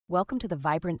Welcome to the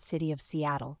vibrant city of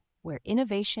Seattle, where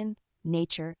innovation,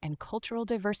 nature, and cultural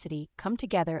diversity come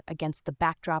together against the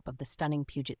backdrop of the stunning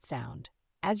Puget Sound.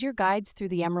 As your guides through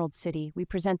the Emerald City, we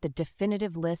present the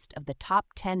definitive list of the top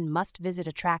 10 must-visit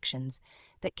attractions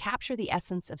that capture the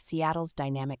essence of Seattle's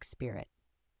dynamic spirit.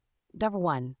 Number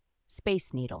 1.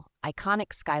 Space Needle,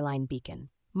 iconic Skyline beacon.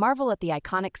 Marvel at the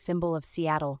iconic symbol of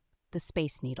Seattle, the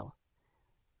Space Needle.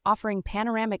 Offering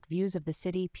panoramic views of the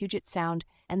city, Puget Sound,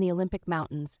 and the Olympic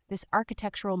Mountains, this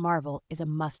architectural marvel is a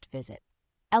must-visit.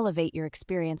 Elevate your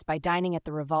experience by dining at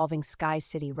the revolving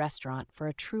SkyCity restaurant for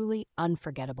a truly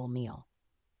unforgettable meal.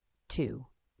 2.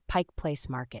 Pike Place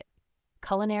Market,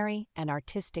 culinary and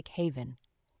artistic haven.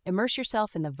 Immerse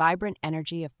yourself in the vibrant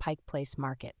energy of Pike Place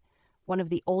Market, one of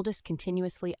the oldest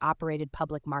continuously operated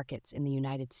public markets in the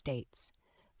United States.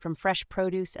 From fresh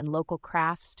produce and local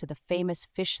crafts to the famous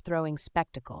fish-throwing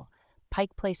spectacle,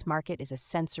 Pike Place Market is a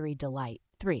sensory delight.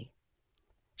 3.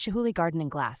 Chihuly Garden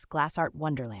and Glass Art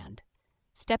Wonderland.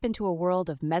 Step into a world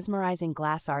of mesmerizing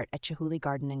glass art at Chihuly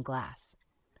Garden and Glass.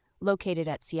 Located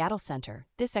at Seattle Center,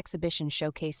 this exhibition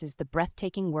showcases the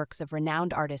breathtaking works of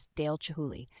renowned artist Dale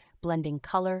Chihuly, blending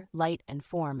color, light, and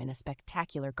form in a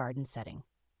spectacular garden setting.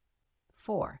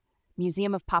 4.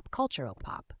 Museum of Pop Culture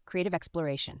OPOP, Creative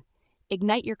Exploration.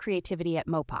 Ignite your creativity at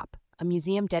MoPop, a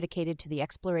museum dedicated to the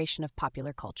exploration of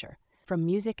popular culture. From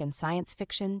music and science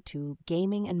fiction to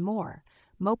gaming and more,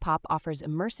 MoPop offers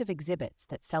immersive exhibits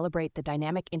that celebrate the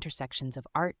dynamic intersections of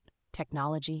art,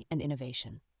 technology, and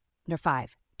innovation. Number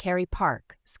 5. Cary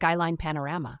Park, Skyline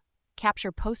Panorama.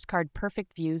 Capture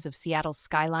postcard-perfect views of Seattle's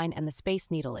skyline and the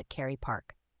Space Needle at Cary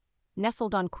Park.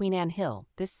 Nestled on Queen Anne Hill,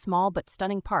 this small but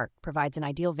stunning park provides an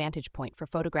ideal vantage point for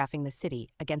photographing the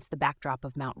city against the backdrop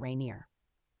of Mount Rainier.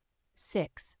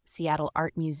 6. Seattle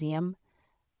Art Museum,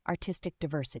 Artistic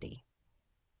Diversity.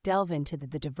 Delve into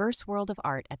the diverse world of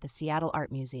art at the Seattle Art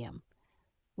Museum.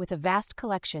 With a vast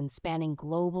collection spanning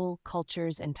global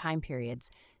cultures and time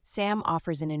periods, SAM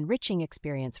offers an enriching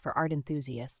experience for art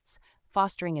enthusiasts,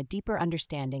 fostering a deeper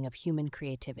understanding of human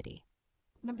creativity.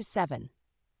 Number 7.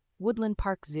 Woodland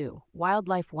Park Zoo,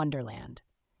 Wildlife Wonderland.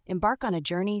 Embark on a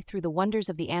journey through the wonders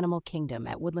of the animal kingdom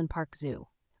at Woodland Park Zoo.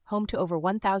 Home to over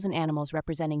 1,000 animals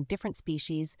representing different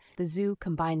species, the zoo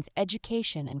combines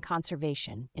education and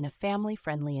conservation in a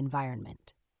family-friendly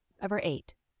environment. Number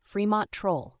 8. Fremont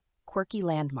Troll, Quirky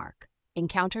Landmark.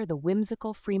 Encounter the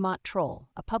whimsical Fremont Troll,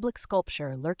 a public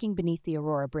sculpture lurking beneath the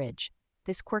Aurora Bridge.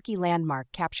 This quirky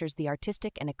landmark captures the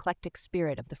artistic and eclectic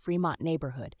spirit of the Fremont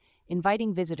neighborhood,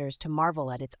 inviting visitors to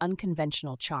marvel at its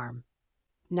unconventional charm.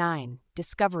 9.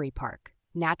 Discovery Park,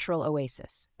 Natural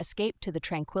Oasis. Escape to the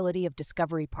tranquility of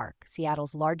Discovery Park,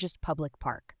 Seattle's largest public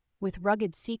park. With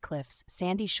rugged sea cliffs,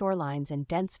 sandy shorelines, and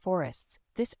dense forests,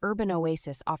 this urban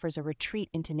oasis offers a retreat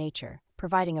into nature,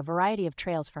 providing a variety of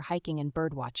trails for hiking and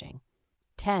birdwatching.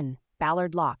 10.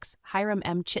 Ballard Locks, Hiram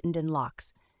M. Chittenden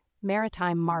Locks,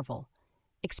 Maritime Marvel.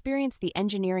 Experience the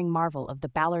engineering marvel of the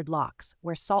Ballard Locks,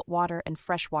 where saltwater and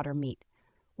freshwater meet.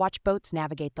 Watch boats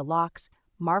navigate the locks,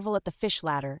 marvel at the fish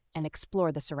ladder, and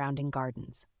explore the surrounding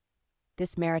gardens.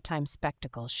 This maritime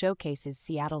spectacle showcases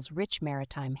Seattle's rich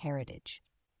maritime heritage.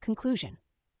 Conclusion.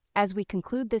 As we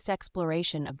conclude this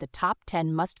exploration of the top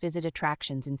 10 must-visit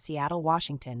attractions in Seattle,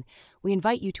 Washington, we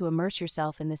invite you to immerse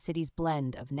yourself in the city's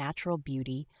blend of natural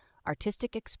beauty,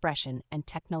 artistic expression, and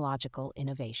technological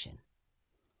innovation.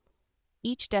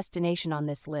 Each destination on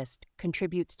this list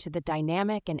contributes to the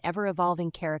dynamic and ever-evolving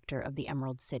character of the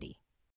Emerald City.